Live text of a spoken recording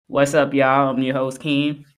What's up, y'all? I'm your host,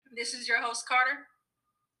 Keem, This is your host, Carter.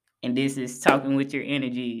 and this is Talking with Your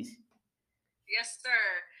Energies. Yes, sir.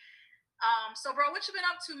 So, bro, what you been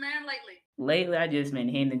up to, man, lately? Lately, I just been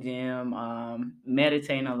hitting the gym,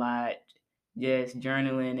 meditating a lot, just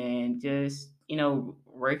journaling, and just,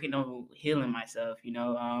 working on healing myself,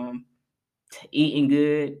 eating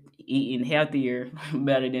good, eating healthier,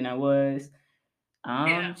 better than I was.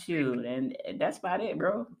 Yeah. Shoot, and that's about it,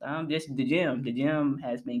 bro. Just the gym. The gym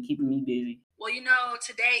has been keeping me busy. Well,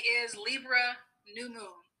 today is Libra new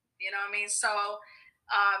moon. You know what I mean? So,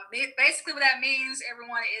 basically, what that means,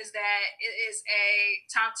 everyone, is that it is a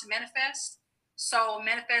time to manifest. So,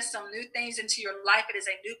 manifest some new things into your life. It is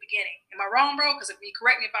a new beginning. Am I wrong, bro? Because if you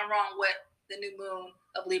correct me if I'm wrong, what the new moon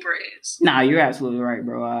of Libra is. Nah, you're absolutely right,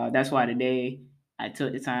 bro. That's why today I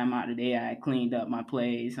took the time out today. I cleaned up my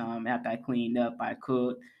place. After I cleaned up, I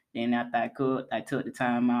cooked. Then after I cooked, I took the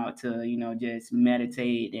time out to, just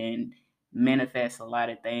meditate and manifest a lot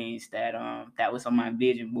of things that was on my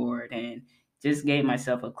vision board, and just gave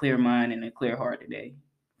myself a clear mind and a clear heart today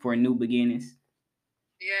for new beginnings.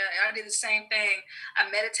 Yeah, I did the same thing. I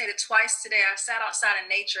meditated twice today. I sat outside in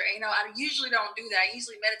nature. And, I usually don't do that. I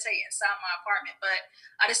usually meditate inside my apartment, but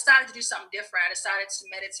I decided to do something different. I decided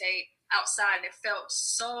to meditate outside, and it felt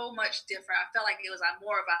so much different. I felt like it was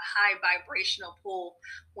more of a high vibrational pull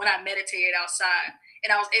when I meditated outside.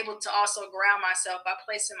 And I was able to also ground myself by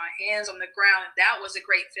placing my hands on the ground. And that was a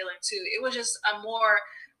great feeling, too. It was just a more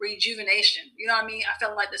rejuvenation. You know what I mean? I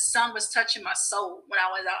felt like the sun was touching my soul when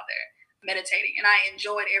I was out there meditating, and I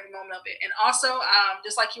enjoyed every moment of it. And also,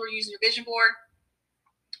 just like you were using your vision board,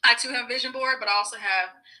 I too have a vision board, but I also have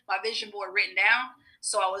my vision board written down.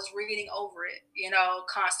 So I was reading over it,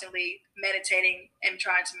 constantly meditating and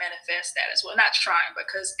trying to manifest that as well. Not trying,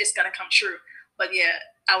 because it's gonna come true. But yeah,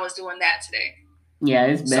 I was doing that today. Yeah,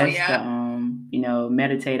 it's So best to yeah,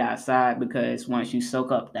 meditate outside, because once you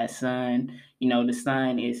soak up that sun, the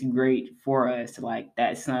sun is great for us. Like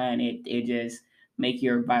that sun, it just make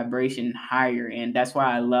your vibration higher, and that's why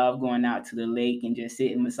I love going out to the lake and just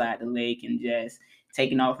sitting beside the lake and just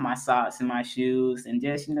taking off my socks and my shoes and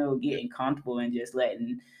just getting comfortable and just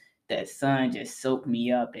letting that sun just soak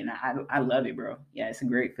me up, and I love it, bro. Yeah, it's a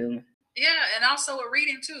great feeling. yeah, and also with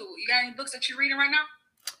reading too. You got any books that you're reading right now?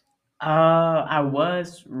 I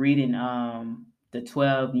was reading the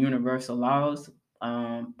 12 Universal Laws,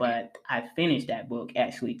 but I finished that book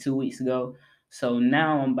actually 2 weeks ago. So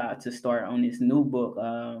now I'm about to start on this new book.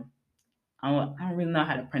 I don't really know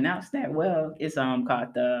how to pronounce that well. It's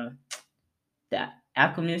called the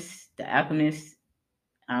Alchemist. The Alchemist.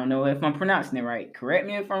 I don't know if I'm pronouncing it right. Correct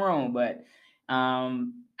me if I'm wrong, but I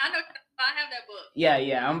know I have that book. yeah,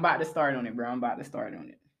 I'm about to start on it, bro. I'm about to start on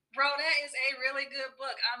it. Bro, that is a really good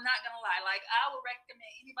book. I'm not gonna lie. Like, I would recommend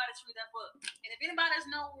anybody to read that book. And if anybody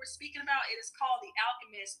doesn't know what we're speaking about, it is called The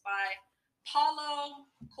Alchemist by Paulo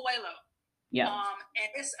Coelho. Yeah.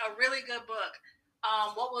 And it's a really good book.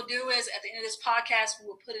 What we'll do is at the end of this podcast,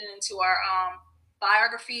 we will put it into our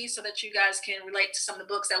biography so that you guys can relate to some of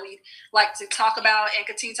the books that we like to talk about and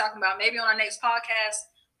continue talking about. Maybe on our next podcast,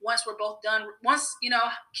 once we're both done, once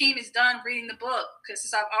Keem is done reading the book, because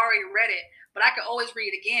since I've already read it, but I can always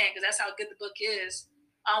read it again because that's how good the book is.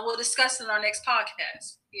 We'll discuss it in our next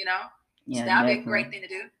podcast. Yeah, so that'd be a definitely. great thing to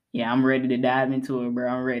do. Yeah, I'm ready to dive into it, bro.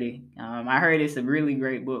 I'm ready. I heard it's a really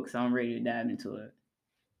great book, so I'm ready to dive into it.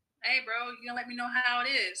 Hey, bro, you gonna let me know how it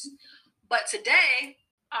is. But today,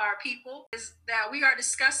 our people, is that we are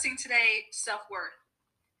discussing today self-worth.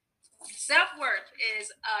 Self-worth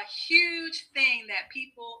is a huge thing that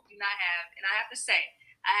people do not have. And I have to say,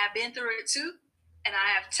 I have been through it too. And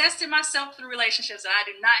I have tested myself through relationships, and I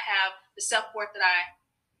do not have the self-worth that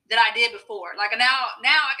I did before. Like now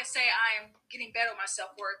I can say I am getting better with my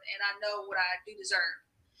self-worth, and I know what I do deserve.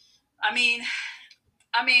 I mean,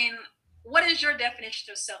 what is your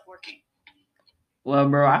definition of self-worth? Well,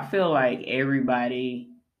 bro, I feel like everybody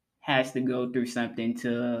has to go through something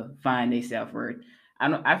to find their self worth.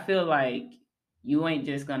 I feel like you ain't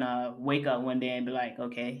just gonna wake up one day and be like,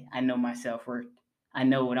 okay, I know my self worth. I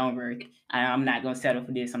know what I'm worth. I'm not gonna settle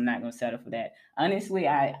for this. I'm not gonna settle for that. Honestly,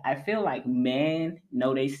 I feel like men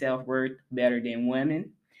know their self worth better than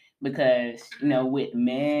women, because with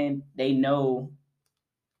men they know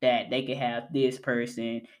that they could have this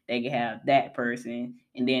person, they could have that person,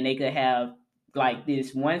 and then they could have like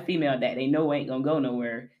this one female that they know ain't gonna go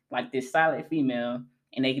nowhere, like this solid female,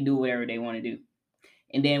 and they can do whatever they want to do.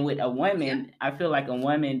 And then with a woman, I feel like a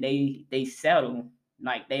woman they settle,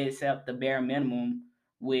 like they accept the bare minimum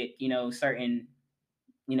with certain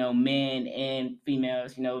men and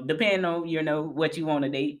females, depending on what you want to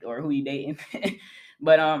date or who you dating.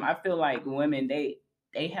 But I feel like women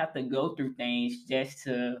they have to go through things just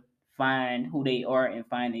to find who they are and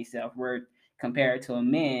find their self worth. Compared to a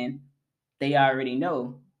man, they already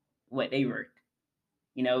know what they worth.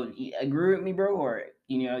 You agree with me, bro, or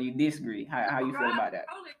you disagree? How No, you bro, feel I about that?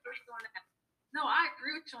 totally agree with you on that. No, I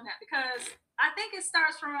agree with you on that because I think it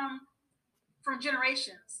starts from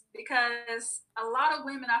generations. Because a lot of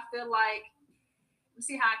women, I feel like, let me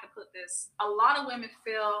see how I can put this. A lot of women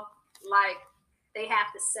feel like they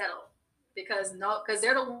have to settle because no, because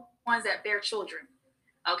they're the ones that bear children.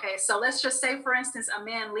 Okay, so let's just say, for instance, a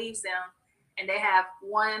man leaves them and they have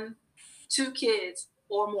one, two kids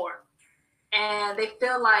or more, and they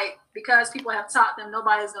feel like because people have taught them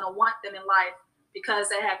nobody's going to want them in life because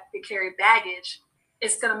they have to carry baggage,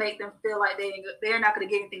 it's going to make them feel like they're not going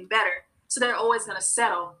to get anything better, so they're always going to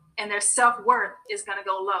settle and their self-worth is going to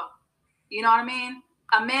go low. You know what I mean?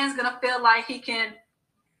 A man's going to feel like he can,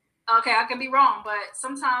 okay, I can be wrong, but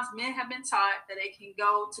sometimes men have been taught that they can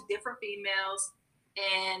go to different females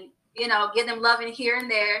and, get them loving here and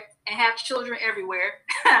there and have children everywhere.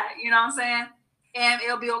 You know what I'm saying? And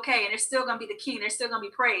it'll be okay. And they're still going to be the king. They're still going to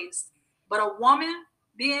be praised. But a woman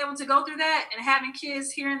being able to go through that and having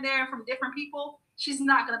kids here and there from different people, she's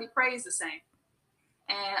not going to be praised the same.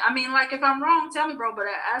 And I mean, like, if I'm wrong, tell me, bro. But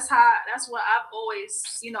that's what I've always,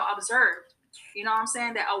 observed. You know what I'm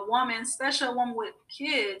saying? That a woman, especially a woman with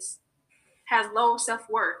kids, has low self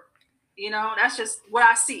worth. That's just what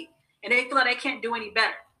I see. And they feel like they can't do any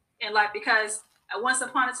better. And like, because once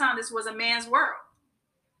upon a time, this was a man's world.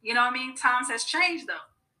 You know what I mean? Times has changed though.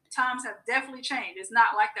 Times have definitely changed. It's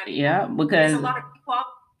not like that anymore. Yeah, It's a because lot of people,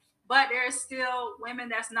 but there's still women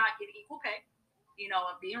that's not getting equal pay.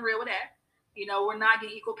 Being real with that. We're not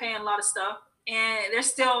getting equal pay in a lot of stuff. And there's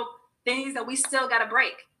still things that we still got to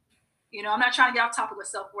break. I'm not trying to get off topic with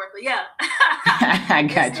self worth, but yeah, I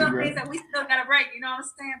there's got you, still bro. things that we still gotta break. You know what I'm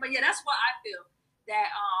saying? But yeah, that's what I feel that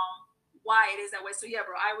why it is that way. So yeah,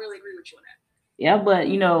 bro, I really agree with you on that. Yeah,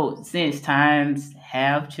 but since times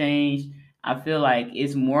have changed, I feel like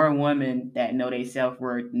it's more women that know their self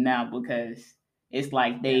worth now because it's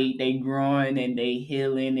like Yeah, they growing and they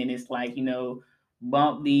healing, and it's like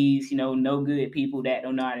bump these no good people that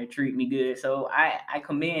don't know how to treat me good. So I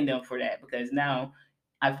commend them for that because now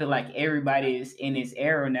I feel like everybody is in this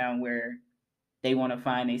era now where they want to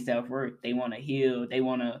find their self worth, they want to heal, they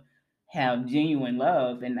want to have genuine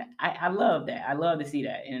love, and I love that. I love to see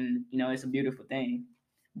that, and it's a beautiful thing.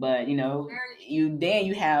 But very.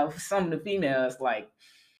 you have some of the females like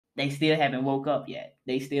they still haven't woke up yet.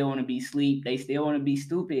 They still want to be sleep. They still want to be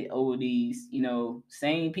stupid over these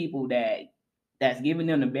same people that's giving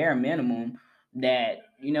them the bare minimum that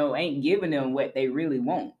ain't giving them what they really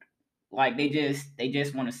want. Like they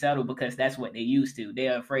just want to settle because that's what they used to.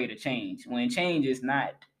 They're afraid of change. When change is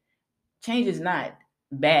not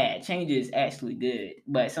bad. Change is actually good.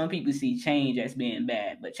 But some people see change as being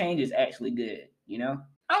bad, but change is actually good.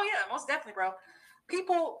 Oh yeah, most definitely, bro.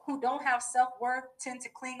 People who don't have self worth tend to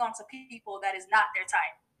cling on to people that is not their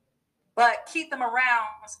type, but keep them around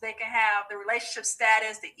so they can have the relationship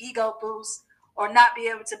status, the ego boost, or not be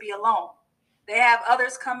able to be alone. They have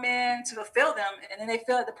others come in to fulfill them, and then they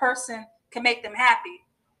feel that the person can make them happy.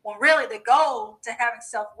 When really the goal to having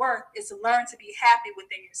self worth is to learn to be happy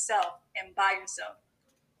within yourself and by yourself.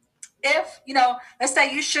 If, let's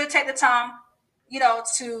say you should take the time,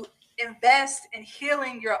 to invest in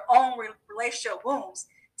healing your own relationship wounds,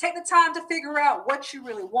 take the time to figure out what you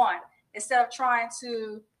really want instead of trying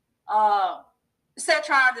to, uh,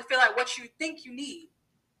 feel like what you think you need.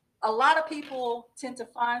 A lot of people tend to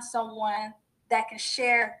find someone that can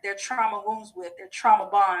share their trauma wounds with, their trauma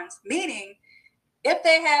bonds, meaning if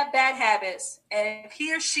they have bad habits and if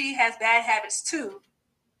he or she has bad habits too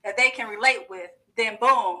that they can relate with, then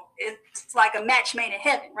boom, it's like a match made in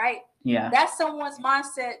heaven, right? Yeah. That's someone's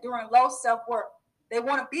mindset during low self worth. They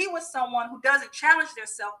want to be with someone who doesn't challenge their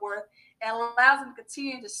self worth and allows them to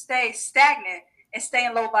continue to stay stagnant and stay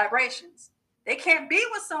in low vibrations. They can't be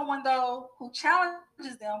with someone though who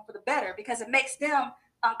challenges them for the better because it makes them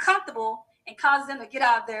uncomfortable and causes them to get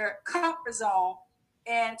out of their comfort zone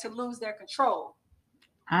and to lose their control.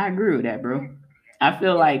 I agree with that, bro. I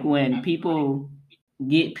feel Yeah, like when people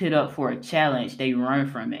get put up for a challenge, they run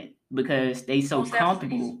from it because they so most definitely.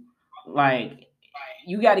 comfortable. Like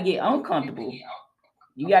you got to get uncomfortable.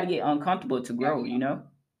 You got to get uncomfortable to grow.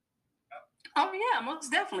 Oh yeah,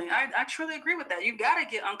 most definitely. I truly agree with that. You gotta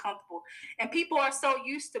get uncomfortable. And people are so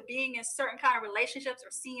used to being in certain kind of relationships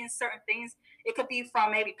or seeing certain things. It could be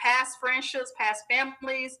from maybe past friendships, past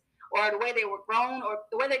families, or the way they were grown or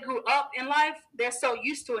the way they grew up in life. They're so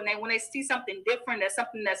used to it. And when they see something different, that's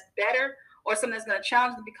something that's better or something that's going to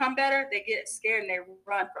challenge them to become better, they get scared and they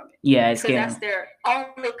run from it. Yeah, it's because scary. that's their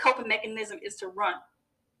only coping mechanism is to run,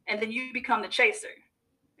 and then you become the chaser.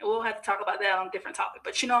 And we'll have to talk about that on a different topic.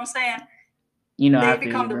 But you know what I'm saying? You know, they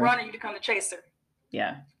become the runner, you become the chaser.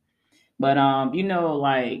 Yeah, but you know,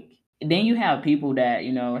 like then you have people that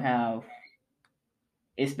you know have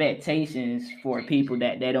expectations for people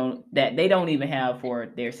that they don't even have for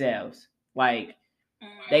themselves. Like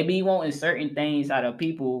they be wanting certain things out of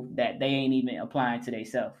people that they ain't even applying to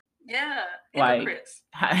themselves. Yeah, like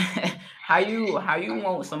how you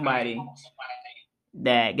want somebody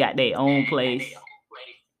that got their own place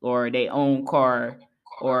or their own car,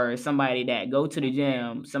 or somebody that go to the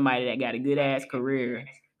gym, somebody that got a good ass career,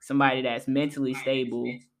 somebody that's mentally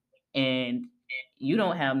stable, and you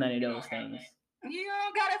don't have none of those things. You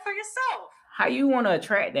don't got it for yourself. How you want to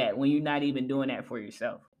attract that when you're not even doing that for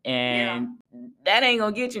yourself? And that ain't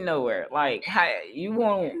gonna get you nowhere. Like, how you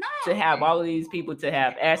want to have all of these people to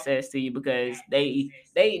have access to you because they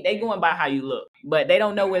going by how you look, but they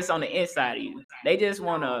don't know what's on the inside of you. They just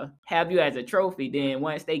want to have you as a trophy. Then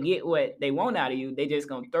once they get what they want out of you, they just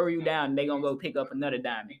gonna throw you down and they gonna go pick up another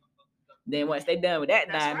diamond. Then once they done with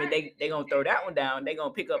that diamond, they gonna throw that one down. They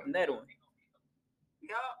gonna pick up another one.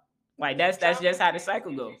 Yep. Like that's just how the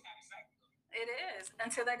cycle goes. It is,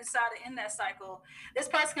 until they decide to end that cycle. This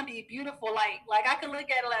person can be beautiful. Like I can look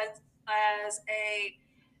at it as a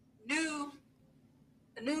new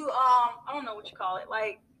I don't know what you call it,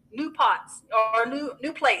 like new pots or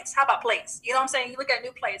new plates. How about plates? You know what I'm saying? You look at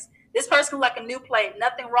new plates. This person like a new plate.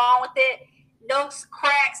 Nothing wrong with it. No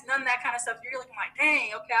cracks, none of that kind of stuff. You're looking like,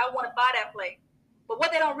 dang, okay, I want to buy that plate. But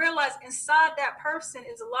what they don't realize, inside that person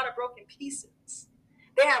is a lot of broken pieces.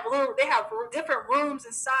 They have different rooms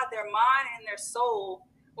inside their mind and their soul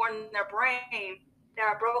or in their brain that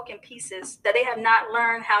are broken pieces that they have not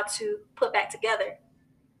learned how to put back together.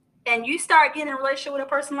 And you start getting in a relationship with a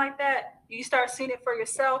person like that, you start seeing it for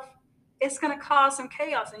yourself, it's going to cause some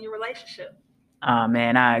chaos in your relationship.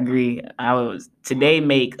 Man, I agree. I was today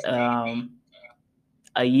make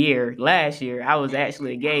a year. Last year, I was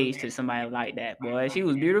actually engaged to somebody like that, boy. She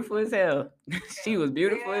was beautiful as hell. She was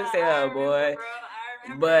beautiful as hell, boy.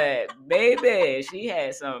 But baby, she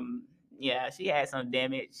had some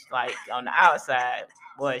damage, like on the outside.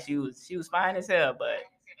 Boy, she was fine as hell, but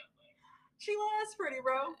she was pretty,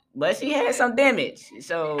 bro. But she had some damage,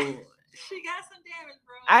 so she got some damage,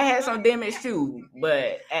 bro. I had some damage too,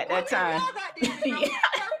 but at that time,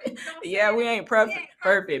 yeah, we ain't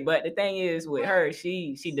perfect. But the thing is, with her,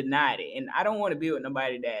 she denied it, and I don't want to be with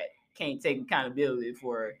nobody that can't take accountability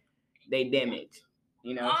for their damage.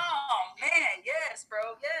 You know? Oh man, yes, bro,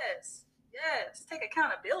 yes. Take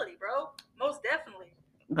accountability, bro. Most definitely.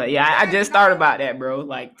 But yeah, I just thought about that, bro.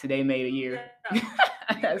 Like today made a year. Yeah.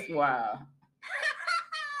 That's wild.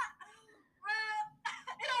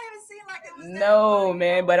 No,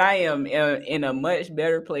 man, but I am in a much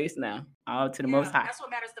better place now. All to the Most High. That's what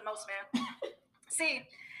matters the most, man. See,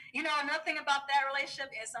 you know, another thing about that relationship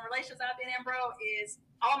and some relationships I've been in, bro, is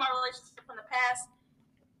all my relationships from the past.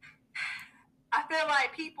 I feel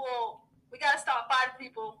like we got to stop fighting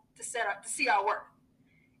people to see our work.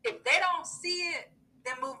 If they don't see it,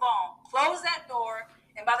 then move on. Close that door,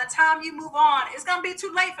 and by the time you move on, it's going to be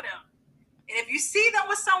too late for them. And if you see them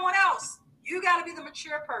with someone else, you got to be the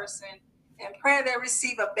mature person and pray they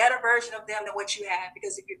receive a better version of them than what you have.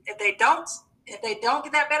 Because if they don't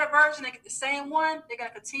get that better version, they get the same one, they're going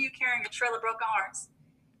to continue carrying a trail of broken hearts.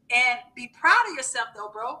 And be proud of yourself, though,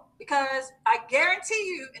 bro, because I guarantee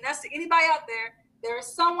you, and that's to anybody out there, there is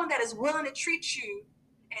someone that is willing to treat you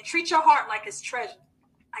and treat your heart like it's treasure.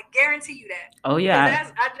 I guarantee you that. Oh,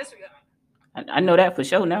 yeah. I know that for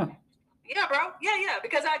sure now. Yeah, bro. Yeah.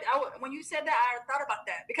 Because I when you said that, I thought about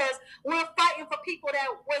that. Because we're fighting for people that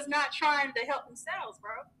was not trying to help themselves,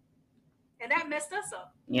 bro. And that messed us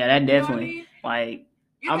up. Yeah, that definitely. You know what I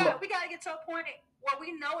mean? We got to get to a point where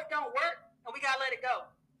we know it don't work, and we got to let it go.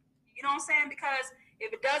 You know what I'm saying? Because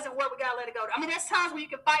if it doesn't work, we got to let it go. I mean, there's times when you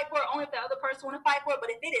can fight for it only if the other person want to fight for it. But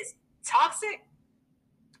if it is toxic,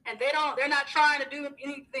 and they're not trying to do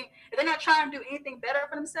anything, if they're not trying to do anything better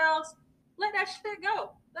for themselves, let that shit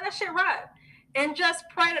go. Let that shit ride. And just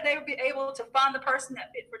pray that they will be able to find the person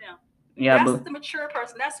that fit for them. Yeah, that's the mature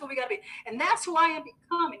person. That's who we got to be. And that's who I am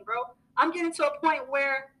becoming, bro. I'm getting to a point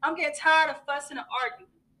where I'm getting tired of fussing and arguing.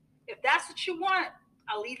 If that's what you want,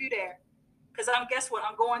 I'll leave you there. Because guess what?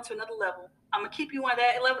 I'm going to another level. I'm going to keep you on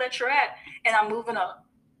that level that you're at, and I'm moving up.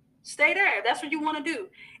 Stay there. If that's what you want to do.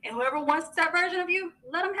 And whoever wants that version of you,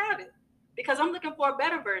 let them have it. Because I'm looking for a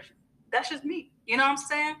better version. That's just me. You know what I'm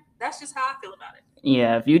saying? That's just how I feel about it.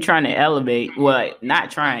 Yeah, if you're trying to elevate,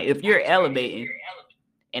 if you're elevating,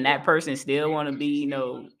 and that person still want to be,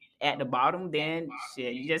 at the bottom, then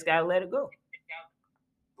shit, you just gotta let it go.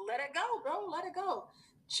 Let it go, bro. Let it go.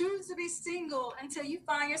 Choose to be single until you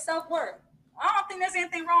find your self-worth. I don't think there's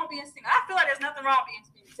anything wrong with being single. I feel like there's nothing wrong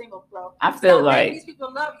with being single, bro. I feel Stop like begging these people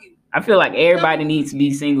to love you. I feel like everybody needs to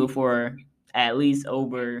be single for at least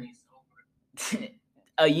over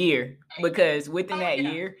a year, because within that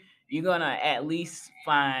year, you're gonna at least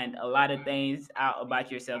find a lot of things out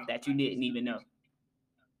about yourself that you didn't even know.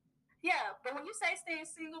 Yeah, but when you say staying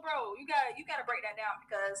single, bro, you gotta break that down,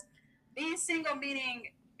 because being single meaning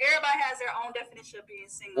everybody has their own definition of being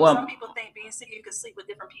single. Some people think being single you can sleep with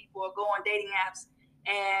different people or go on dating apps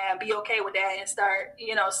and be okay with that and start,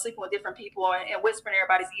 sleeping with different people and whispering in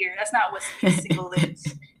everybody's ear. That's not what being single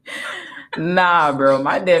is. Nah, bro.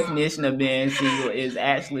 My definition of being single is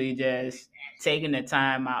actually just taking the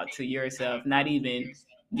time out to yourself, not even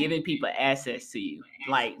giving people access to you.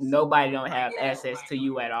 Like, nobody don't have access to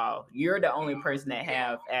you at all. You're the only person that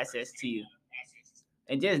have access to you.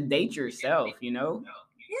 And just date yourself, Yeah.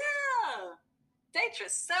 Date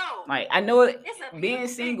yourself. Like, I know being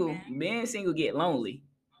single get lonely.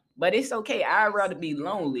 But it's okay. I'd rather be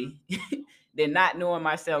lonely than not knowing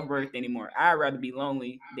my self-worth anymore. I'd rather be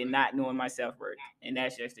lonely than not knowing my self-worth. And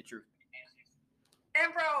that's just the truth.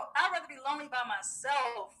 And bro, I'd rather be lonely by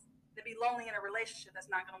myself than be lonely in a relationship that's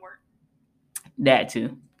not gonna work. That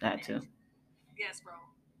too. Yes, bro.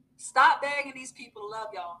 Stop begging these people to love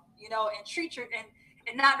y'all, and treat you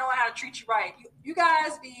and not knowing how to treat you right. You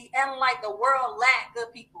guys be acting like the world lack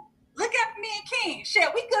good people. Look at me and King.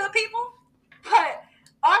 Shit, we good people, but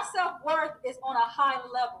our self-worth is on a high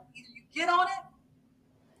level. Either you get on it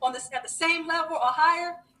at the same level or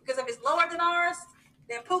higher, because if it's lower than ours,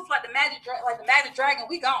 then poof, like the magic dragon,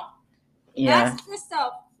 we gone. Yeah. Ask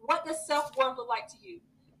yourself, what does self-worth look like to you?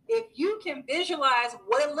 If you can visualize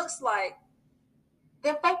what it looks like,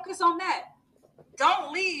 then focus on that.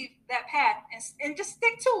 Don't leave that path and just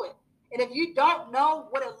stick to it. And if you don't know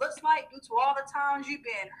what it looks like due to all the times you've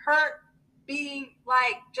been hurt, being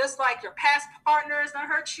just like your past partners that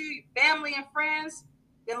hurt you, family and friends,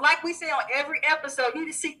 then like we say on every episode, you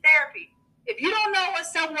need to seek therapy. If you don't know what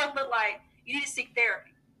self-worth look like, you need to seek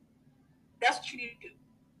therapy. That's what you need to do.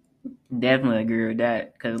 Definitely agree with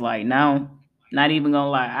that, because now, not even gonna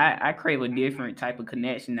lie, I crave a different type of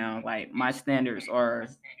connection now. Like, my standards are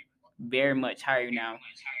very much higher now,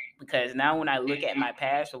 because now when I look at my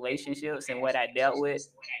past relationships and what I dealt with,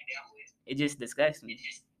 it just disgusts me.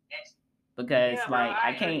 Because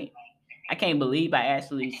I can't believe I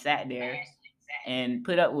actually sat there and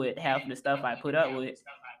put up with half of the stuff I put up with.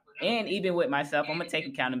 And even with myself, I'm gonna take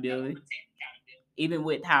accountability. Even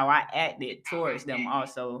with how I acted towards them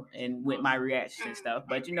also, and with my reactions and stuff.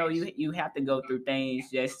 But you have to go through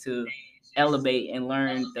things just to elevate and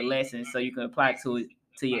learn the lessons so you can apply to it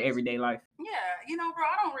to your everyday life. Yeah, bro,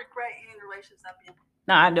 I don't regret any relations I've been in.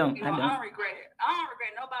 No, I don't. I don't regret it. I don't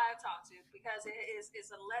regret nobody I talked to, because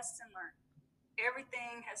it's a lesson learned.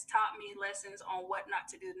 Everything has taught me lessons on what not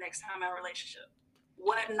to do the next time in a relationship.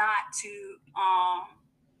 What not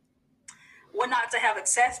to have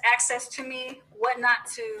access to me, what not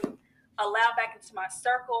to allow back into my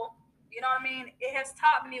circle. You know what I mean? It has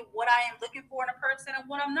taught me what I am looking for in a person and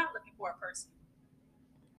what I'm not looking for in a person.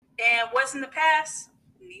 And what's in the past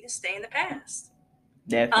need to stay in the past.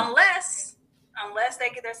 Definitely. Unless they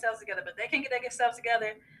get themselves together. But they can't get themselves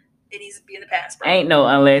together, it needs to be in the past, bro. Ain't no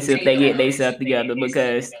unless if they get themselves together,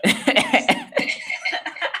 because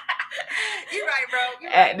You're right, bro.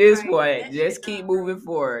 At this point, just keep moving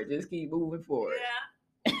forward. Yeah. Let's keep moving forward.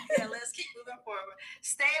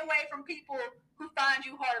 Stay away from people who find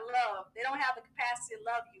you hard to love. They don't have the capacity to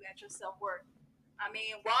love you at your self-worth. I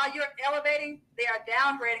mean, while you're elevating, they are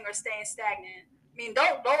downgrading or staying stagnant. I mean,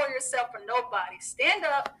 don't lower yourself for nobody. Stand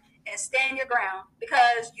up and stand your ground,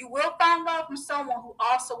 because you will find love from someone who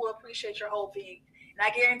also will appreciate your whole being. And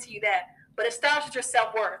I guarantee you that. But it starts with your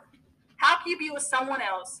self-worth. How can you be with someone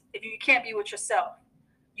else if you can't be with yourself?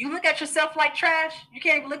 You look at yourself like trash. You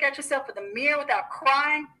can't even look at yourself in the mirror without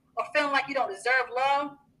crying or feeling like you don't deserve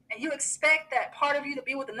love. And you expect that part of you to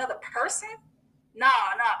be with another person? Nah.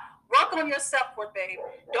 Work on your self-worth, babe.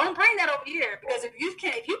 Don't bring that over here, because if you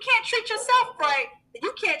can't treat yourself right, then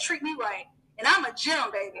you can't treat me right. And I'm a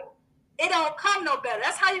gem, baby. It don't come no better.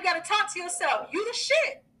 That's how you got to talk to yourself. You the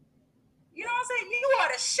shit. You know what I'm saying? You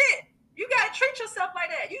are the shit. You got to treat yourself like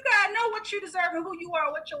that. You got to know what you deserve and who you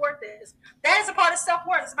are, what your worth is. That is a part of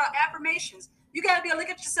self-worth. It's about affirmations. You got to be able to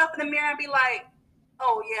look at yourself in the mirror and be like,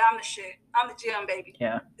 oh, yeah, I'm the shit. I'm the gem, baby.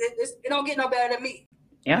 Yeah. It don't get no better than me.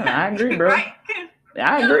 Yeah, I agree, bro. Right?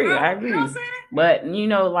 I agree. You know what I'm saying? But,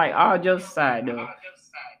 all jokes aside, though,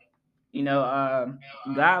 You know,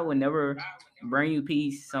 God will never bring you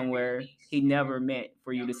peace somewhere He never meant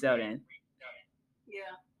for you to settle in. Yeah.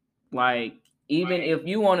 Like, even if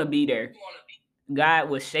you want to be there, God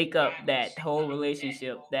will shake up that whole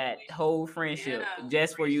relationship, that whole friendship, Yeah.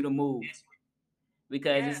 just for you to move.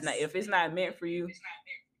 Because it's not, Yes. if it's not meant for you,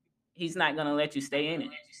 He's not gonna let you stay in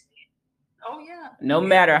it. Oh yeah. No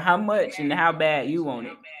matter how much and how bad you want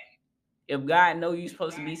it. If God know you're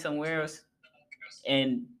supposed to be somewhere else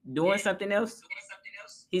and doing something else,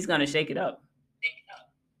 He's gonna shake it up.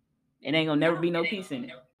 It ain't gonna never be no peace in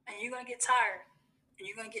it. And you're gonna get tired. And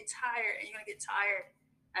you're gonna get tired. And you're gonna get tired.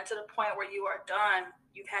 And to the point where you are done.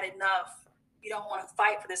 You've had enough. You don't want to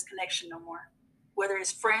fight for this connection no more. Whether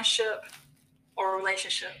it's friendship or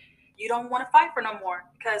relationship. You don't want to fight for no more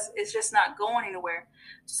because it's just not going anywhere.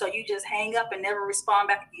 So you just hang up and never respond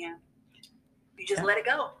back again. You just let it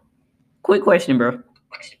go. Quick question, bro.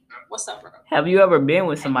 What's up, bro? Have you ever been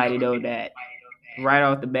with somebody though that right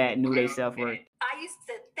off the bat knew their self-worth? I used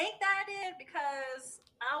to think that I did because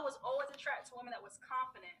I was always attracted to women that was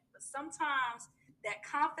confident. But sometimes that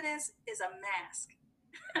confidence is a mask.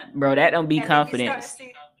 Bro, that don't be And then you start confidence. to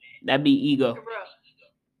see, That be ego. bro.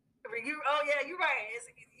 Oh yeah, you're right.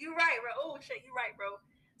 You're right, bro. Oh shit, you're right, bro.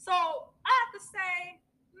 So I have to say,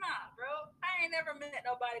 nah, bro. I ain't never met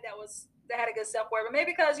nobody that had a good self-worth. But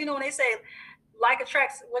maybe because when they say like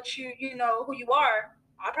attracts what you know who you are,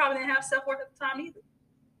 I probably didn't have self-worth at the time either.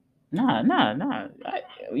 Nah.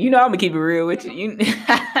 I'm gonna keep it real with you. Me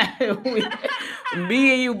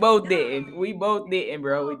and you both didn't. We both didn't,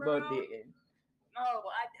 bro. We both didn't. No,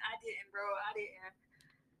 I didn't, bro. I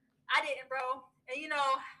didn't, bro. And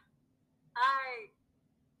I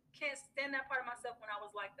can't stand that part of myself when I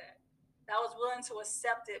was like that. I was willing to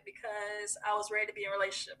accept it because I was ready to be in a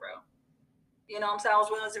relationship, bro. You know what I'm saying?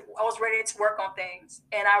 I was ready to work on things.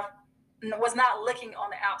 And I was not looking on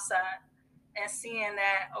the outside and seeing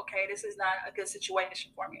that, okay, this is not a good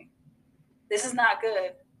situation for me. This is not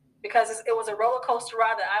good because it was a roller coaster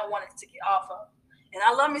ride that I wanted to get off of. And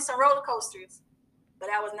I love me some roller coasters, but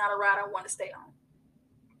that was not a ride I wanted to stay on.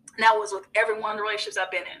 And that was with every one of the relationships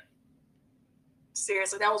I've been in.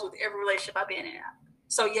 Seriously, that was with every relationship I've been in.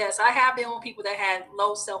 So yes, I have been with people that had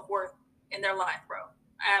low self-worth in their life, bro.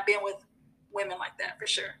 I have been with women like that for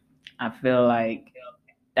sure. I feel like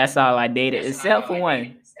that's all I dated, except for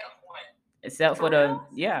one. Except for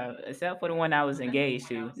the one I was engaged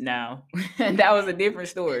to. Now, that was a different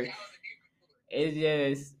story. It's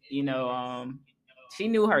just, she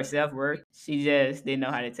knew her self-worth. She just didn't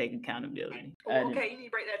know how to take accountability. Okay, you need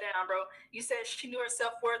to break that down, bro. You said she knew her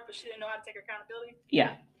self-worth, but she didn't know how to take accountability?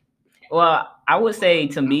 Yeah. Well, I would say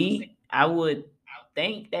to me, I would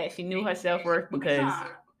think that she knew her self-worth because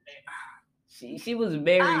she was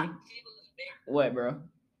very... What, bro?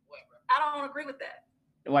 I don't agree with that.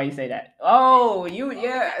 Why you say that? Oh,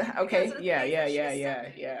 yeah. Okay. Yeah.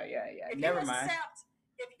 Never mind.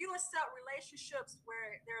 If you accept relationships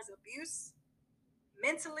where there's abuse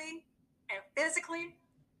mentally and physically,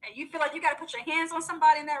 and you feel like you got to put your hands on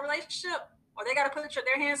somebody in that relationship, or they got to put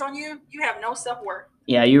their hands on you, you have no self-worth.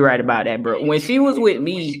 Yeah, you're right about that, bro. When she was with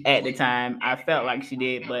me at the time, I felt like she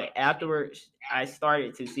did, but afterwards, I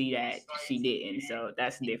started to see that she didn't. So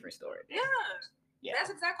that's a different story. Yeah.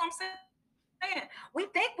 That's exactly what I'm saying. We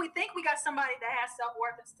think we got somebody that has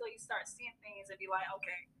self-worth until you start seeing things and be like,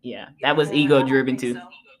 okay. Yeah, that was ego-driven too. So.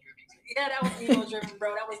 Yeah, that was ego-driven,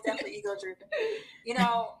 bro. That was definitely ego-driven.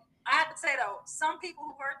 I have to say though, some people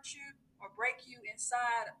who hurt you or break you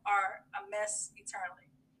inside are a mess eternally.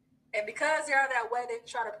 And because they are that way, they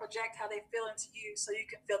try to project how they feel into you so you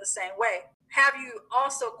can feel the same way. Have you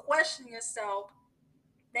also questioned yourself?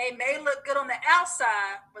 They may look good on the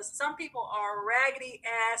outside, but some people are a raggedy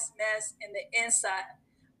ass mess in the inside.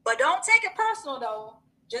 But don't take it personal though.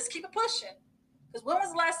 Just keep it pushing. Because when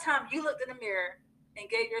was the last time you looked in the mirror and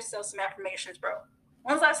gave yourself some affirmations, bro?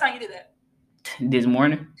 When was the last time you did that? This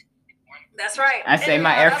morning. That's right. I say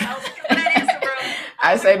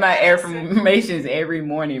my affirmations every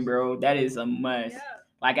morning, bro. That is a must. Yeah.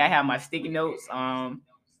 Like I have my sticky notes on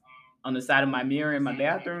the side of my mirror in my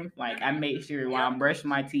bathroom. Like I make sure while I'm brushing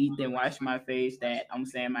my teeth and washing my face that I'm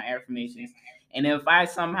saying my affirmations. And if I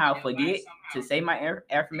somehow forget to say my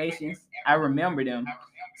affirmations, I remember them.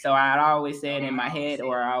 So I'd always say it in my head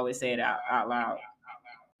or I always say it out loud.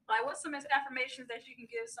 Like what's some affirmations that you can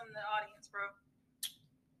give some of the audience, bro?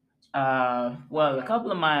 Well, a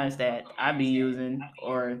couple of mine that I be using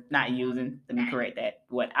or not using, let me correct that.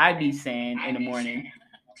 What I be saying in the morning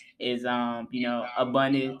is,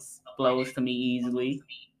 abundance flows to me easily.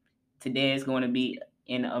 Today is going to be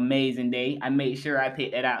an amazing day. I make sure I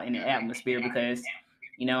put that out in the atmosphere because,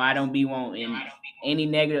 I don't be wanting any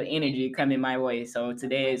negative energy coming my way. So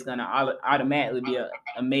today is gonna automatically be an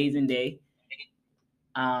amazing day.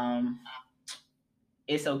 Um,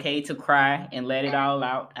 it's okay to cry and let it all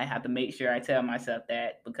out. I have to make sure I tell myself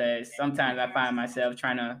that, because sometimes I find myself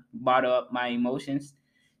trying to bottle up my emotions.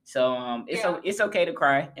 So it's okay to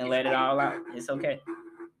cry and let it all out. It's okay.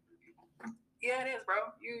 Yeah, it is, bro.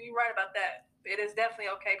 You're right about that. It is definitely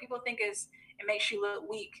okay. People think it makes you look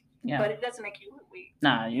weak, but it doesn't make you look weak.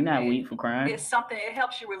 Nah, you're not weak for crying. It's something. It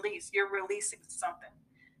helps you release. You're releasing something.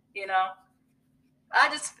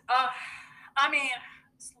 I mean,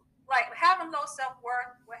 like having low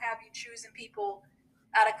self-worth will have you choosing people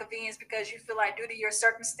out of convenience because you feel like due to your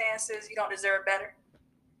circumstances you don't deserve better,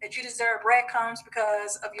 that you deserve breadcrumbs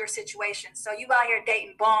because of your situation. So you out here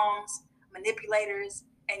dating bums, manipulators,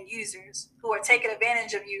 and users who are taking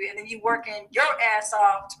advantage of you, and then you working your ass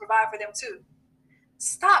off to provide for them too.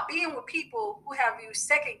 Stop being with people who have you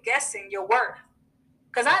second guessing your worth.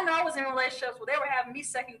 Because I know I was in relationships where they were having me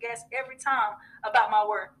second guess every time about my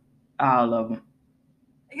worth. All of them.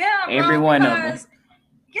 Yeah, bro, every one of them.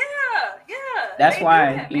 Yeah. That's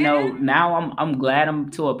why now I'm glad I'm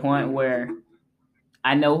to a point where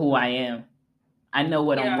I know who I am. I know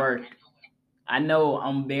what I'm worth. I know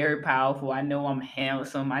I'm very powerful. I know I'm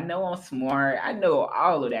handsome. I know I'm smart. I know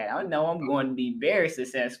all of that. I know I'm going to be very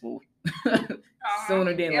successful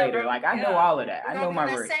sooner than later. Bro. Like I know all of that. I know my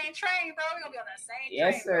worth. Same train, bro. We're gonna be on that same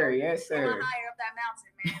yes, train. Sir. Bro. Yes, sir. We're gonna higher up that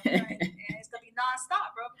mountain, man. And it's gonna be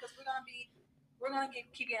nonstop, bro, because we're gonna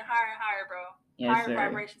keep getting higher and higher, bro. Yes, higher sir.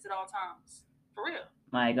 Vibrations at all times. For real.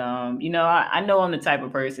 Like I know I'm the type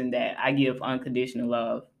of person that I give unconditional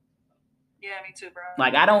love. Yeah, me too, bro.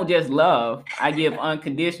 Like I don't just love, I give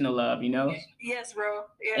unconditional love, Yes, bro.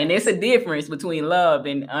 Yes. And it's a difference between love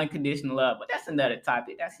and unconditional love, but that's another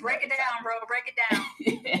topic. Break it down, bro. Break it down.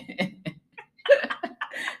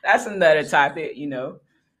 That's another topic, we can do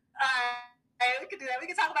that. We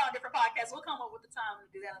can talk about on different podcasts. We'll come up with the time to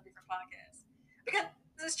do that on different podcasts. Because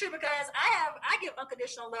it's true, because I give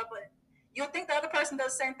unconditional love, but you'll think the other person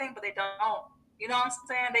does the same thing, but they don't. You know what I'm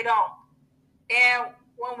saying? They don't. And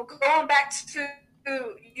when we're going back to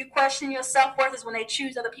you question your self-worth is when they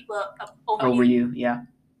choose other people over you. Yeah.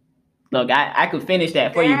 Look, I could finish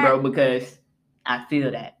that for you, bro, because I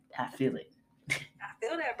feel that. I feel it. I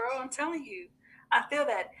feel that, bro. I'm telling you. I feel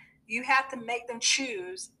that. You have to make them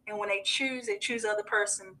choose, and when they choose the other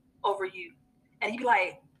person over you. And you be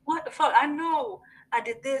like, what the fuck? I know I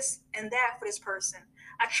did this and that for this person.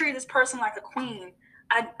 I treated this person like a queen.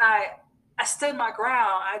 I stood my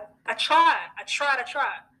ground. I tried.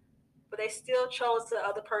 But they still chose the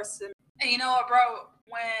other person. And you know what, bro?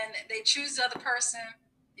 When they choose the other person,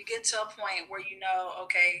 you get to a point where you know,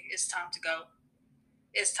 okay, it's time to go.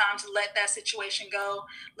 It's time to let that situation go,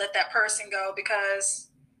 let that person go, because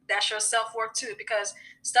that's your self-worth too. Because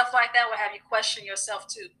stuff like that will have you question yourself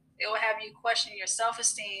too. It will have you question your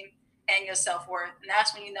self-esteem and your self-worth. And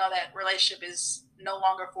that's when you know that relationship is no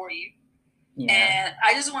longer for you. Yeah. And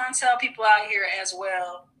I just want to tell people out here as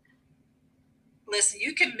well, listen,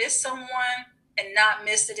 you can miss someone and not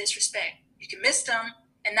miss the disrespect. You can miss them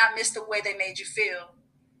and not miss the way they made you feel.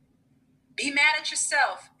 Be mad at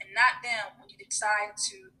yourself and not them when you decide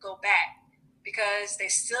to go back, because they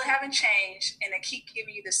still haven't changed and they keep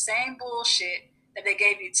giving you the same bullshit that they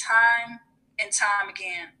gave you time and time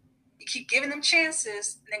again. You keep giving them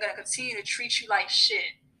chances and they're going to continue to treat you like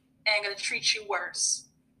shit and going to treat you worse.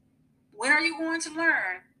 When are you going to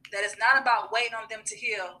learn that it's not about waiting on them to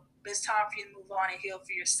heal, but it's time for you to move on and heal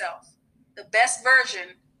for yourself? The best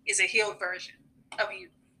version is a healed version of you.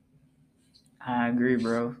 I agree,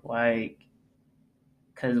 bro. Like,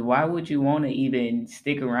 because why would you want to even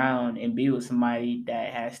stick around and be with somebody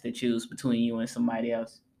that has to choose between you and somebody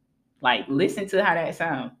else? Like, listen to how that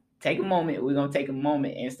sounds. Take a moment. We're going to take a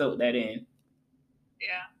moment and soak that in.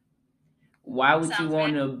 Yeah. Why would you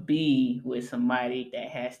want to be with somebody that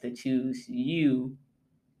has to choose you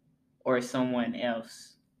or someone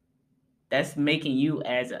else? That's making you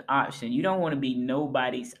as an option. You don't want to be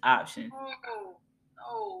nobody's option. No,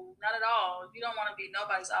 not at all. You don't want to be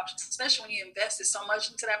nobody's option, especially when you invested so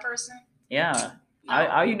much into that person. Yeah. No.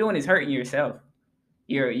 All you're doing is hurting yourself.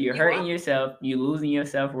 You're hurting yourself. You're losing your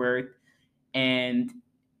self-worth. And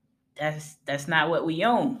that's not what we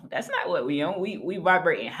own. That's not what we own. We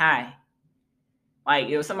vibrating high. Like,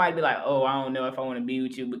 if somebody be like, oh, I don't know if I want to be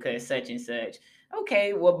with you because such and such.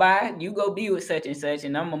 Okay, well, bye. You go be with such and such,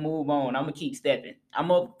 and I'm going to move on. I'm going to keep stepping. I'm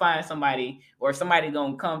going to find somebody, or somebody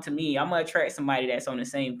going to come to me. I'm going to attract somebody that's on the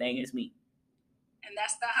same thing as me. And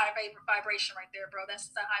that's the high vibration right there, bro. That's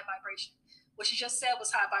the high vibration. What you just said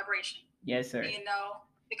was high vibration. Yes, sir. You know,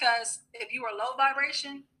 Because if you are low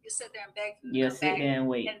vibration, you sit there and beg them You'll to come sit back. there and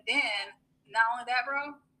wait. And then, not only that,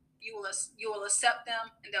 bro, you will accept them,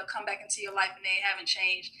 and they'll come back into your life, and they haven't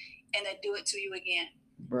changed, and they do it to you again,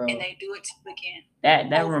 bro. And they do it to you again.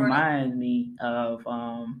 That reminds me of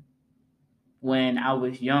when I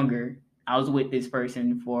was younger. I was with this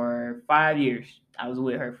person for 5 years. I was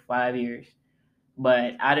with her for 5 years.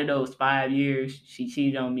 But out of those 5 years, she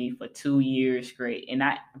cheated on me for 2 years straight. And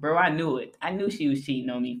I knew it. I knew she was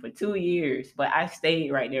cheating on me for 2 years. But I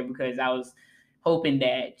stayed right there because I was hoping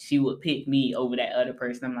that she would pick me over that other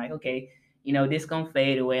person. I'm like, okay, this gonna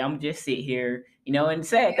fade away. I'm just sit here. And the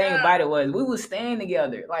sad thing about it was we would stand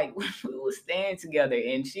together. Like, we would stand together,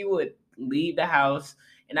 and she would leave the house.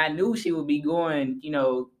 And I knew she would be going,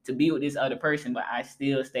 to be with this other person, but I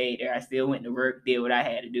still stayed there. I still went to work, did what I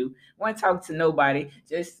had to do. Wasn't talking to nobody,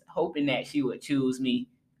 just hoping that she would choose me.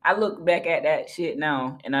 I look back at that shit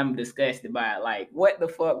now, and I'm disgusted by it. Like, what the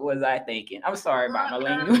fuck was I thinking? I'm sorry about my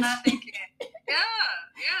language. Yeah.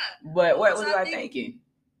 But what was I thinking?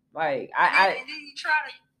 Like, and then you try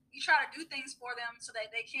to do things for them so that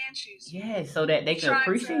they can choose you. Yeah, so that they can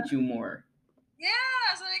appreciate you more.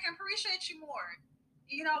 Yeah, so they can appreciate you more.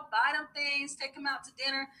 Buy them things, take them out to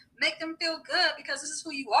dinner, make them feel good because this is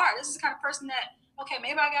who you are. This is the kind of person that, okay,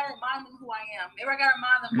 maybe I got to remind them who I am. Maybe I got to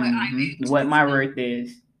remind them what I'm able to what my worth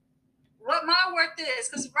is. What my worth is.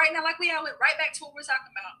 Because right now, like we have it right back to what we're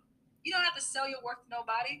talking about. You don't have to sell your worth to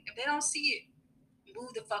nobody. If they don't see it,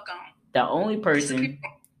 move the fuck on. The only person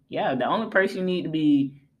you need to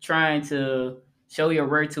be trying to show your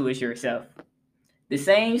worth to is yourself. The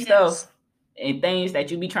same stuff and things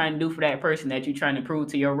that you be trying to do for that person that you're trying to prove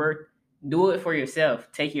to your worth, do it for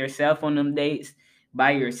yourself. Take yourself on them dates,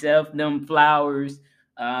 buy yourself them flowers,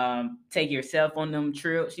 take yourself on them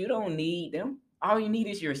trips. You don't need them. All you need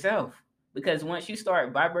is yourself. Because once you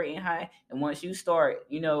start vibrating high and once you start,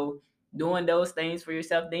 doing those things for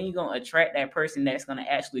yourself, then you're going to attract that person that's going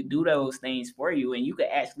to actually do those things for you. And you can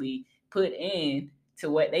actually put in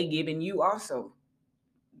to what they giving you also.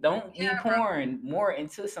 Don't be pouring more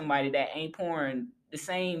into somebody that ain't pouring the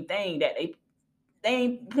same thing that they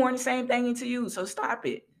ain't pouring the same thing into you. So stop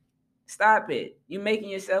it. Stop it. You're making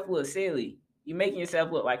yourself look silly. You're making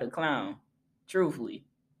yourself look like a clown. Truthfully.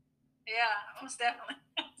 Yeah, most definitely.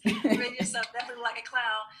 You made yourself definitely like a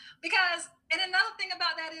clown. Because, and another thing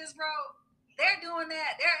about that is, bro, they're doing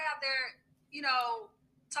that. They're out there,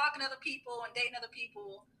 talking to other people and dating other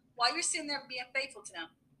people while you're sitting there being faithful to them.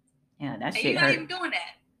 Yeah, that shit hurt. And you're not even doing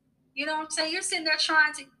that. You know what I'm saying? You're sitting there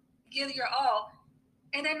trying to give your all,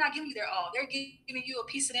 and they're not giving you their all. They're giving you a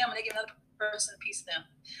piece of them, and they give another person a piece of them.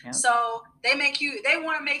 Yep. So they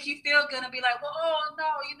want to make you feel good and be like, well, oh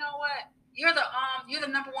no, you know what? You're the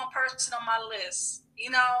number one person on my list.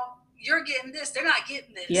 You're getting this. They're not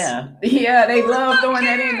getting this. Yeah, they love throwing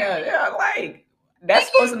that in there. Yeah, like that's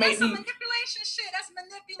supposed to make me manipulation shit. That's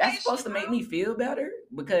manipulation. That's supposed to make me feel better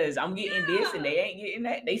because I'm getting this and they ain't getting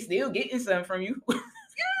that. They still getting something from you. Yeah,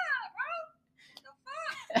 bro. The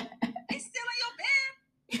fuck? They still in your bed.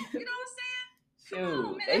 You know what I'm saying? Shoot,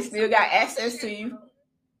 on, they still got access to you.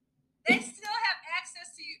 They still have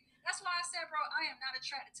access to you. That's why I said, bro, I am not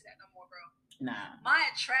attracted to that no more, bro. Nah. My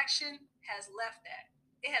attraction has left that.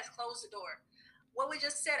 It has closed the door. What we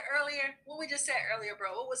just said earlier,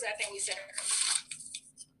 bro. What was that thing we said earlier?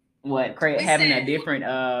 What, having a different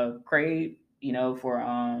crave, for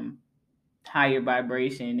higher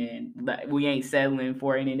vibration, and we ain't settling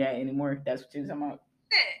for any of that anymore. That's what you're talking about.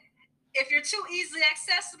 If you're too easily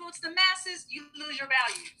accessible to the masses, you lose your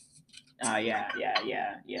value. Yeah.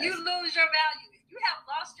 You lose your value. You have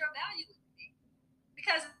lost your value with me.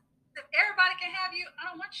 Because if everybody can have you, I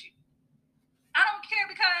don't want you. I don't care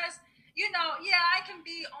because, I can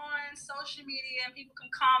be on social media and people can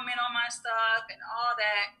comment on my stuff and all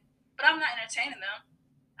that, but I'm not entertaining them.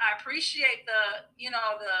 I appreciate the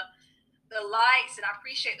likes, and I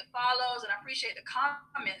appreciate the follows, and I appreciate the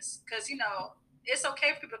comments because, it's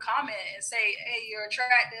okay for people to comment and say, hey, you're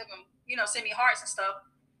attractive, and, send me hearts and stuff.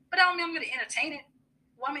 But I don't mean I'm going to entertain it.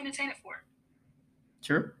 What am I entertaining for?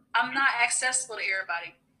 Sure. I'm not accessible to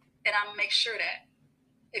everybody. And I'm going to make sure that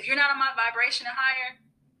if you're not on my vibration and higher,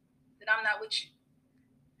 then I'm not with you.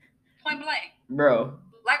 Point blank. Bro.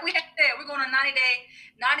 Like we had said, we're going on a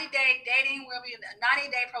 90-day dating. We'll be in a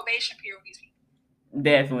 90-day probation period with these people.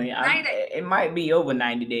 Definitely. It might be over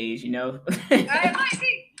 90 days, It might be.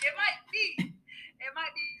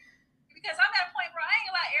 Because I'm at a point where I ain't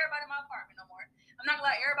going to allow everybody in my apartment no more. I'm not going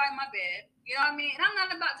to allow everybody in my bed. You know what I mean? And I'm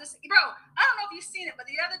not about to... Bro, I don't know if you've seen it, but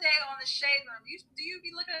the other day on the Shade Room, do you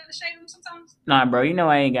be looking at the Shade Room sometimes? Nah, bro.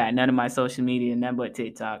 I ain't got none of my social media, nothing but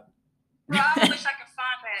TikTok. Bro, I wish I could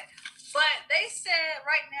find that. But they said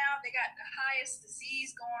right now they got the highest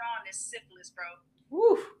disease going on is syphilis, bro.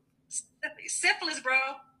 Woo. Syphilis,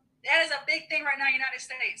 bro. That is a big thing right now in the United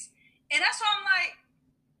States. And that's why I'm like,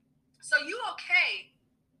 so you okay?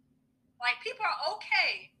 Like, people are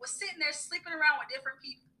okay with sitting there sleeping around with different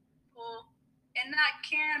people and not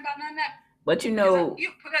caring about none of that. But you know,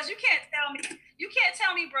 because you can't tell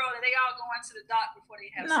me, bro, that they all going to the doctor before they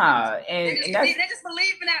have sex. They just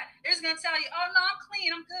believe in that. They're just gonna tell you, oh no, I'm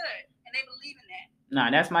clean, I'm good, and they believe in that. Nah,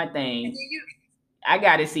 that's my thing. I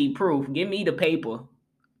gotta see proof. Give me the paper.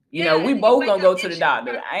 You know, we both gonna go to the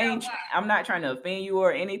doctor. I'm not trying to offend you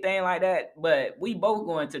or anything like that, but we both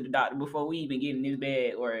going to the doctor before we even get in this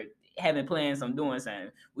bed or having plans on doing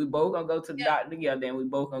something. We both gonna go to the doctor together, and we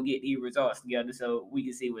both gonna get these results together so we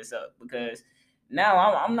can see what's up. Because now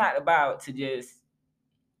I'm not about to just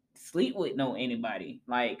sleep with anybody.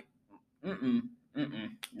 Like, nah.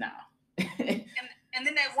 and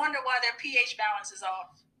then they wonder why their pH balance is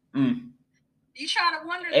off. You trying to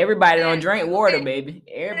wonder? Everybody don't drink water, baby.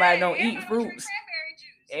 Everybody don't eat fruits.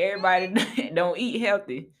 Everybody don't eat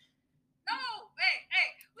healthy. No,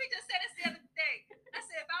 hey, we just said this the other day. I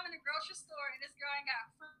said, if I'm in the grocery store and this girl ain't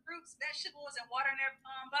got fruits, vegetables, and water in their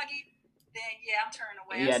buggy, then yeah, I'm turning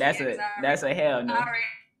away. Yeah, that's a hell no. I already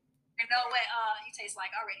know what he tastes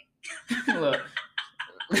like already. Look,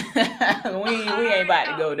 we ain't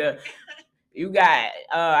about to go there. You got,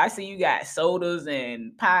 I see you got sodas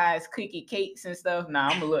and pies, cookie cakes and stuff. Nah,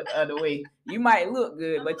 I'm gonna look the other way. You might look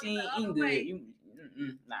good, but you ain't eating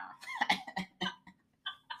good.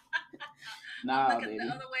 Nah, baby.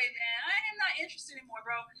 The other way, man. I am not interested anymore,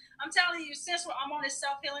 bro. I'm telling you, since I'm on this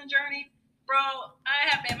self-healing journey, bro,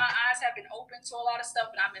 my eyes have been open to a lot of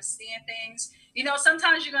stuff, and I've been seeing things. You know,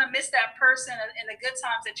 sometimes you're gonna miss that person in the good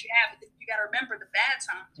times that you have, but you gotta remember the bad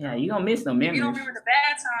times. Yeah, you're gonna miss the memories. If you don't remember the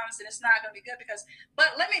bad times, then it's not gonna be good.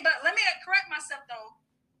 But let me correct myself though,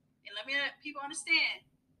 and let me let people understand.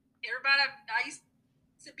 Everybody I used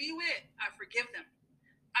to be with, I forgive them.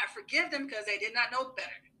 I forgive them because they did not know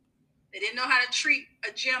better. They didn't know how to treat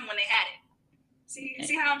a gem when they had it.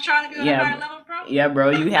 See how I'm trying to do at a higher level, bro? Yeah, bro.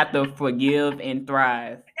 You have to forgive and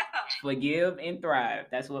thrive. Forgive and thrive.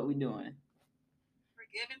 That's what we're doing.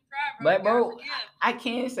 Forgive and thrive, bro. But bro, I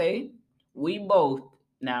can say we both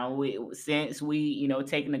now. Since we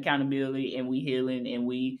taking accountability and we healing and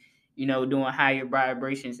we doing higher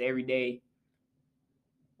vibrations every day.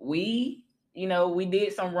 We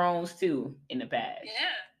did some wrongs too in the past. Yeah.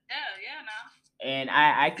 Now. And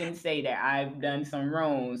I can say that I've done some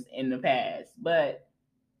wrongs in the past. But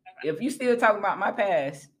if you still talking about my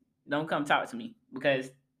past, don't come talk to me because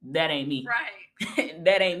that ain't me. Right.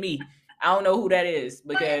 That ain't me. I don't know who that is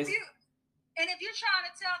because. If you're trying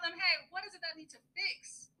to tell them, hey, what is it that I need to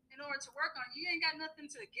fix in order to work on? You ain't got nothing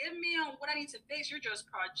to give me on what I need to fix. You're just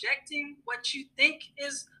projecting what you think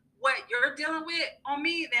is what you're dealing with on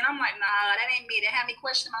me. Then I'm like, nah, that ain't me. They have me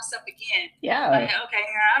question myself again. Yeah. Like, okay,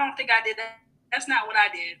 I don't think I did that. That's not what I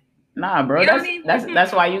did. Nah, bro.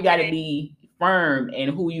 That's why you got to be firm in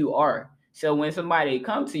who you are. So when somebody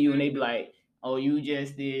comes to you and they be like, oh, you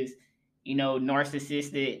just this,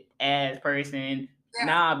 narcissistic ass person. Yeah.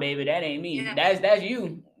 Nah, baby, that ain't me. Yeah. That's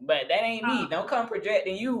you, but that ain't me. Don't come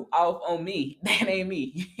projecting you off on me. That ain't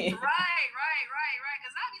me. Right. Because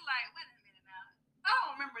I be like, wait a minute now. I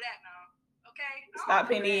don't remember that now.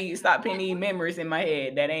 Okay. Stop penny memories in my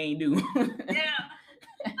head that ain't do. Yeah.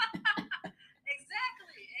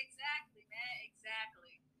 Exactly, man.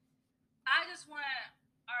 Exactly. I just want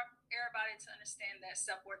everybody to understand that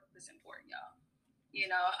self-worth is important, y'all.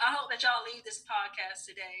 I hope that y'all leave this podcast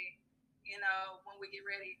today, when we get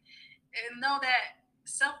ready, and know that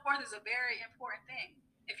self-worth is a very important thing.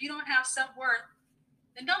 If you don't have self-worth,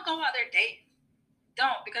 then don't go out there dating.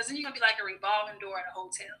 Don't, because then you're going to be like a revolving door at a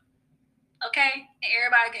hotel. Okay? And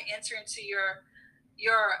everybody can enter into your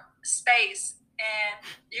space, and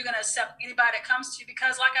you're going to accept anybody that comes to you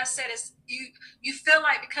because, like I said, it's you feel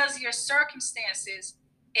like because of your circumstances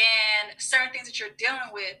and certain things that you're dealing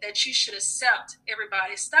with that you should accept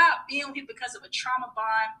everybody. Stop being with people because of a trauma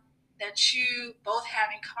bond that you both have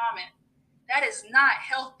in common. That is not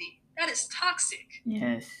healthy. That is toxic.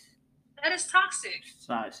 Yes. That is toxic.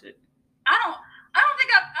 Toxic. I don't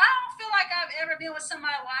feel like I've ever been with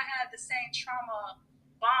somebody where I had the same trauma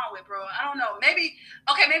bond with, bro. I don't know. Maybe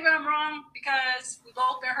I'm wrong because we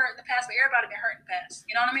both been hurt in the past, but everybody been hurt in the past.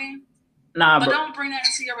 You know what I mean? Nah, but don't bring that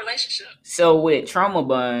into your relationship. So with trauma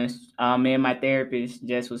bonds, me and my therapist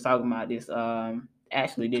just was talking about this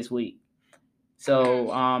actually this week. So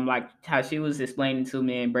like how she was explaining to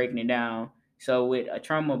me and breaking it down. So with a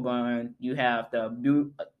trauma bond, you have the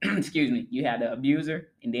you have the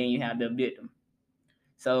abuser and then you have the victim.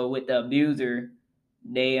 So with the abuser,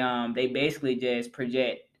 they basically just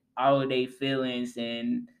project all of their feelings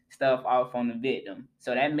and stuff off on the victim.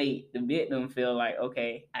 So that made the victim feel like,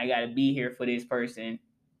 okay, I gotta be here for this person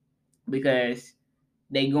because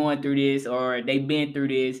they going through this or they been through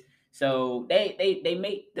this. So they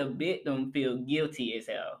make the victim feel guilty as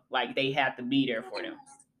hell, like they have to be there for them.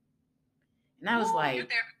 And I was like,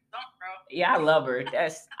 yeah, I love her.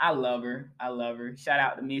 I love her. I love her. Shout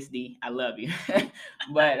out to Miss D. I love you.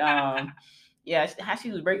 But yeah, how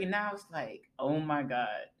she was breaking down, I was like, oh my God,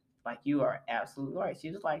 like you are absolutely right.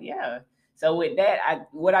 She was like, yeah. So with that,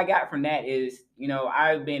 what I got from that is,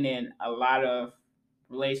 I've been in a lot of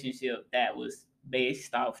relationship that was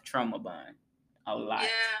based off trauma bond. A lot. Yeah,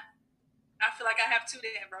 I feel like I have too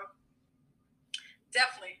then, bro.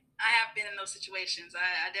 Definitely. I have been in those situations.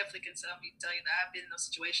 I definitely can tell you that I've been in those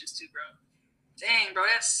situations too, bro. Dang, bro,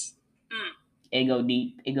 that's It go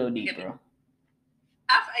deep. It go deep, bro.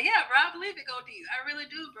 Yeah, bro, I believe it go deep. I really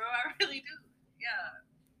do, bro. I really do. Yeah.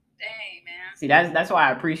 Dang, man. See, that's why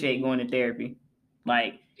I appreciate going to therapy.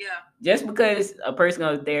 Like, yeah, just because a person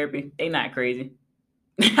goes to therapy, they not crazy.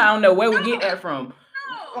 I don't know where we get that from.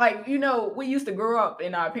 Like, we used to grow up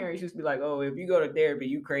and our parents used to be like, oh, if you go to therapy,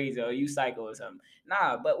 you crazy or you psycho or something.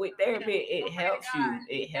 Nah, but with therapy, it helps you.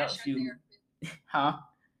 It helps you. Huh?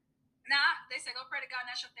 Nah, they say go pray to God,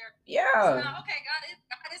 that's your therapist. Yeah. So, okay, God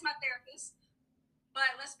is my therapist.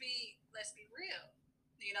 But let's be real.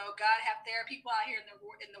 God have therapy people out here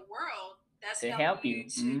in the world that's to help you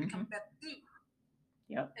to become better too.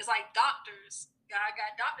 Yep. It's like doctors. God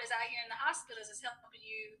got doctors out here in the hospitals that's helping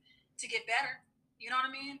you to get better. You know what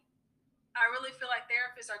I mean? I really feel like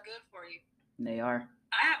therapists are good for you. They are.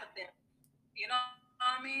 I have a therapist. You know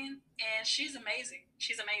what I mean? And she's amazing.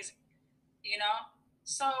 She's amazing.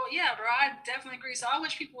 So yeah, bro, I definitely agree. So I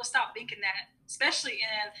wish people would stop thinking that, especially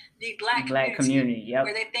in the black community, yep.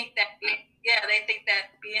 where they think that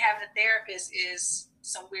having a therapist is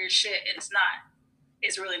some weird shit, and it's not.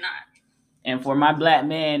 It's really not. And for my black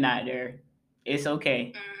man out there, it's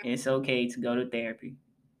okay. Mm-hmm. It's okay to go to therapy.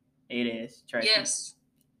 It is. Trust me. Yes.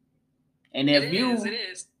 And if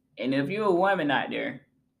you're a woman out there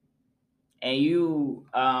and you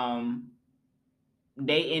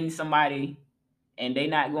dating somebody and they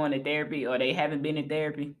not going to therapy or they haven't been in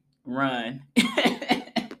therapy, run.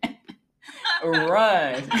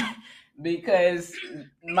 Run. Because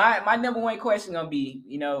my number one question gonna be,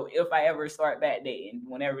 if I ever start back dating,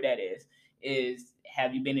 whenever that is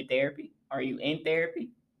have you been in therapy? Are you in therapy?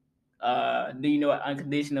 Do you know what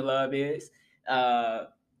unconditional love is?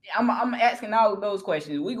 I'm asking all of those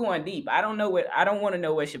questions. We going deep. I don't want to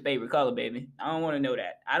know what's your favorite color, baby. I don't want to know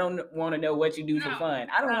that. I don't want to know what you do for fun.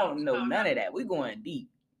 I don't want to know none of that. We going deep.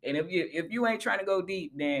 And if you ain't trying to go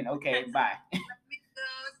deep, then okay, bye.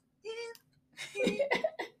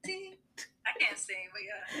 I can't sing, but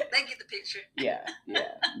yeah, they get the picture. Yeah.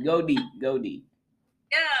 Go deep. Yeah, go deep.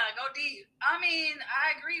 I mean,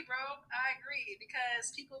 I agree, bro. I agree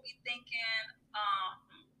because people be thinking,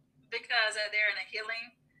 because they're in a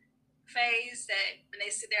healing phase, that when they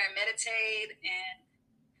sit there and meditate and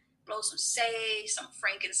blow some sage, some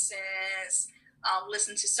frankincense,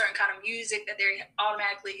 listen to certain kind of music, that they're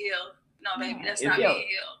automatically healed. No, baby, that's not being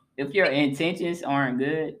healed. If your intentions aren't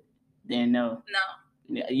good, then no. No.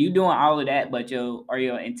 You doing all of that, but your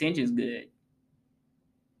intentions good?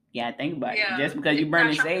 Yeah, think about it. Just because you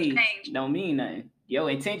burning sage don't mean nothing.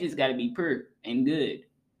 Your intentions got to be pure and good.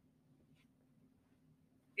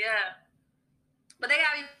 Yeah, but they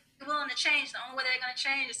got to be willing to change. The only way they're gonna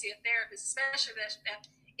change is see a therapist, especially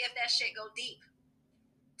if that shit go deep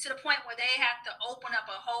to the point where they have to open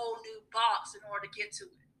up a whole new box in order to get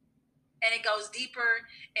to it, and it goes deeper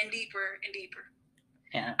and deeper and deeper.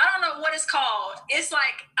 Yeah. I don't know what it's called. It's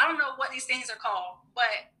like, I don't know what these things are called,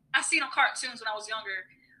 but I seen on cartoons when I was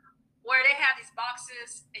younger where they have these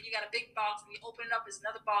boxes and you got a big box and you open it up, it's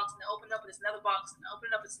another box, and then open it up, it's another box, and then open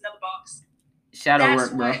it up, it's another box. Shadow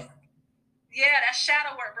work, bro. Yeah, that's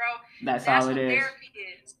shadow work, bro. That's all it is. Therapy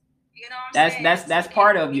is. You know what I'm saying? That's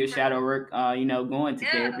part of your shadow work, going to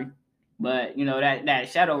therapy. But that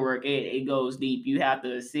shadow work, it goes deep. You have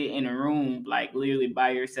to sit in a room, like literally by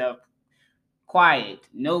yourself, quiet,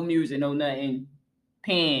 no music, no nothing,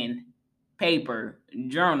 pen, paper,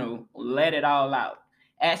 journal, let it all out.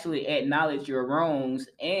 Actually acknowledge your wrongs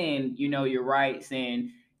and your rights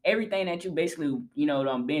and everything that you basically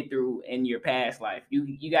done been through in your past life.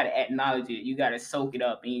 You got to acknowledge it. You got to soak it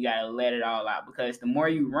up and you got to let it all out, because the more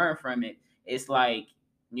you run from it, it's like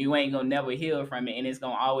you ain't gonna never heal from it, and it's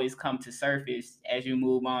gonna always come to surface as you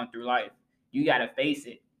move on through life. You got to face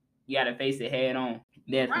it. You got to face it head on.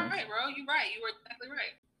 Definitely. Right, bro. You're right. You were exactly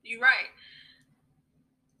right. You're right.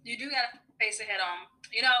 You do got to face it head on.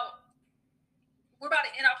 You know, we're about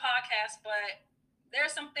to end our podcast, but there are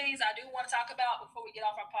some things I do want to talk about before we get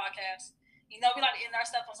off our podcast. You know, we like to end our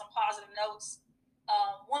stuff on some positive notes.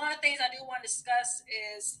 One of the things I do want to discuss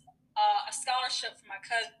is a scholarship for my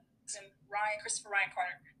cousin Christopher Ryan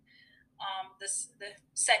Carter. The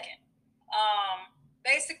second.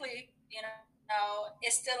 Basically, you know,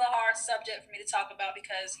 it's still a hard subject for me to talk about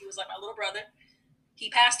because he was like my little brother. He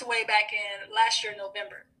passed away back in last year,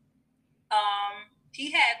 November.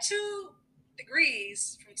 He had 2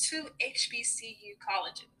 degrees from 2 HBCU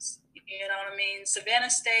colleges. You know what I mean? Savannah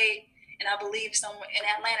State, and I believe somewhere in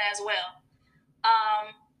Atlanta as well.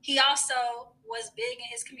 He also was big in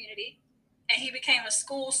his community, and he became a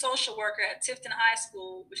school social worker at Tifton High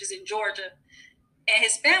School, which is in Georgia. And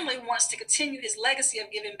his family wants to continue his legacy of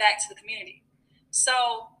giving back to the community.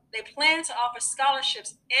 So they plan to offer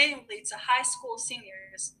scholarships annually to high school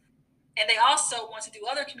seniors, and they also want to do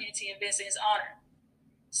other community events in his honor.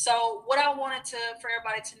 So what I wanted for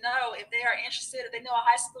everybody to know, if they are interested, if they know a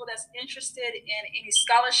high school that's interested in any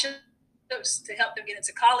scholarships to help them get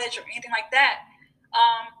into college or anything like that,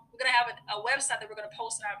 we're going to have a website that we're going to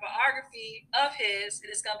post in our biography of his. It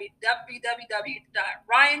is going to be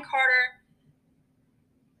www.ryancarter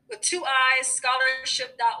with 2 eyes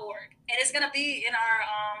scholarship.org, and it's going to be in our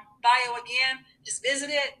bio again. Just visit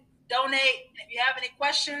it, donate, and if you have any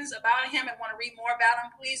questions about him and want to read more about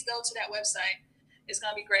him, please go to that website. It's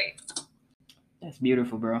going to be great. That's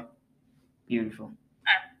beautiful, bro. Beautiful.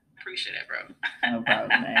 I appreciate it, bro. No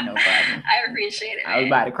problem, man. No problem. I appreciate it, man. I was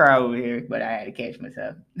about to cry over here, but I had to catch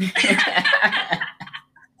myself. Yeah.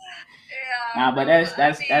 Nah, but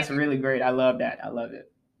that's really great. I love that. I love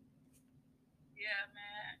it. Yeah,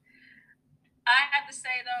 man. I have to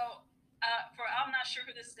say though, I'm not sure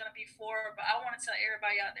who this is gonna be for, but I want to tell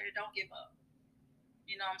everybody out there, don't give up.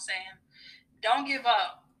 You know what I'm saying? Don't give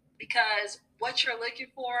up, because what you're looking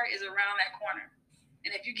for is around that corner.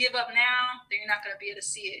 And if you give up now, then you're not going to be able to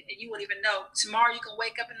see it, and you won't even know. Tomorrow you can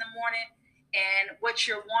wake up in the morning and what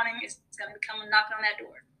you're wanting is going to come knocking on that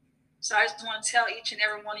door. So I just want to tell each and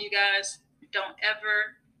every one of you guys, don't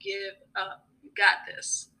ever give up. You got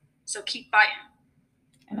this. So keep fighting.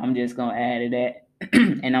 And I'm just going to add to that.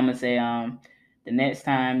 And I'm going to say, the next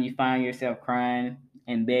time you find yourself crying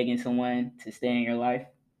and begging someone to stay in your life,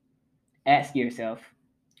 ask yourself,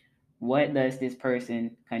 what does this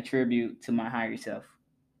person contribute to my higher self?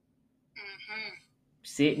 Mm-hmm.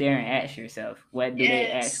 Sit there and ask yourself, what do they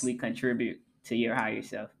actually contribute to your higher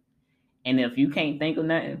self? And if you can't think of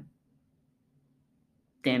nothing,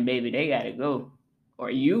 then baby, they got to go. Or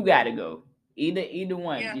you got to go. Either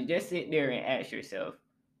one. Yeah. You just sit there and ask yourself,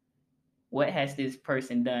 what has this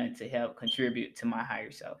person done to help contribute to my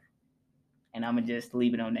higher self? And I'm going to just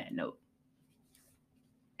leave it on that note.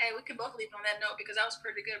 Hey, we can both leave on that note because that was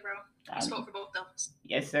pretty good, bro. I spoke for both of us.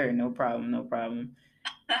 Yes, sir. No problem. No problem.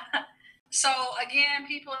 So, again,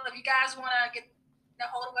 people, if you guys want to get a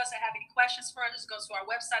hold of us and have any questions for us, just go to our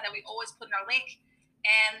website that we always put in our link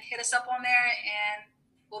and hit us up on there, and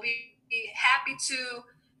we'll be happy to,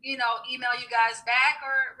 email you guys back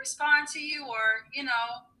or respond to you or,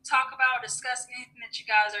 talk about or discuss anything that you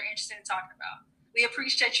guys are interested in talking about. We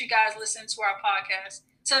appreciate you guys listening to our podcast.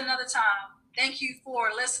 Till another time. Thank you for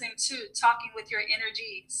listening to Talking with Your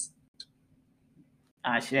Energies.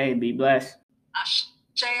 Ashe, be blessed. Ashe,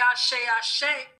 ashe, ashe.